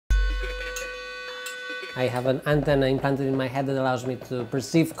I have an antenna implanted in my head that allows me to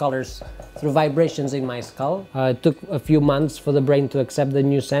perceive colors through vibrations in my skull. It took a few months for the brain to accept the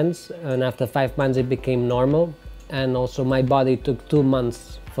new sense, and after 5 months it became normal. And also my body took 2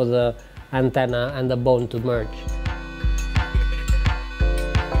 months for the antenna and the bone to merge.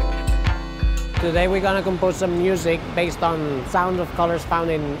 Today we're gonna compose some music based on sound of colors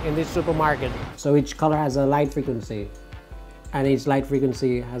found in this supermarket. So each color has a light frequency, and each light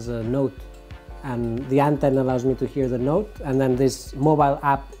frequency has a note. And the antenna allows me to hear the note, and then this mobile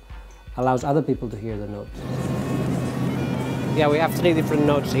app allows other people to hear the note. Yeah, we have 3 different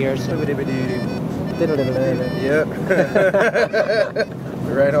notes here. So. Yeah.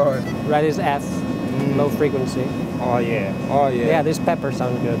 Right on. Red is F, low frequency. Oh yeah. Oh yeah. Yeah, this pepper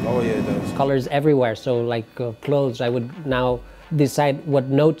sounds good. Oh yeah, it does. Colors everywhere, so like clothes, I would now decide what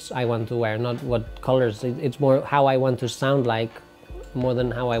notes I want to wear, not what colors. It's more how I want to sound like, more than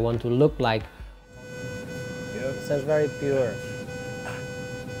how I want to look like. Yep. It sounds very pure.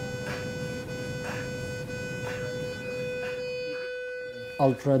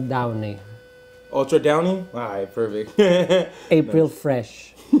 Ultra Downy. Ultra Downy? Alright, perfect. April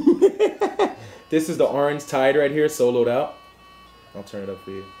Fresh. This is the orange Tide right here, soloed out. I'll turn it up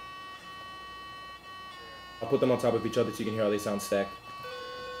for you. I'll put them on top of each other so you can hear how they sound stacked.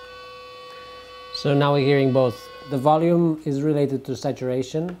 So now we're hearing both. The volume is related to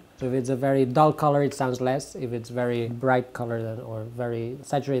saturation. So if it's a very dull color, it sounds less. If it's very bright color then, or very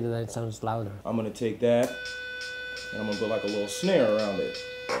saturated, then it sounds louder. I'm gonna take that and I'm gonna put like a little snare around it.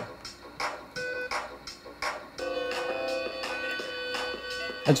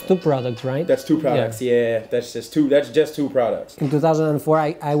 That's 2 products, right? That's 2 products, yeah. That's just two products. In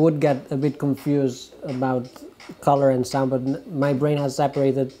 2004, I would get a bit confused about color and sound, but my brain has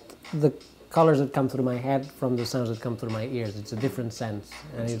separated the colors that come through my head from the sounds that come through my ears. It's a different sense.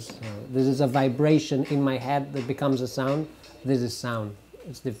 And it's, this is a vibration in my head that becomes a sound. This is sound.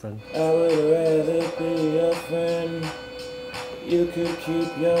 It's different. I would rather be your friend. You could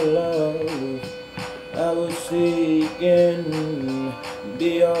keep your love. I was seeking,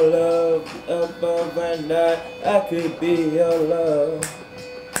 be your love above, and I could be your love.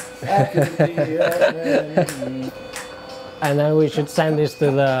 I could be your friend. And then we should send this to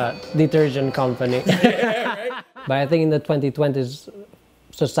the detergent company. Yeah, right? But I think in the 2020s,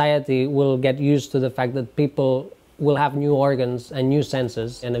 society will get used to the fact that people will have new organs and new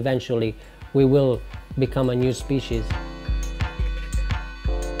senses, and eventually we will become a new species.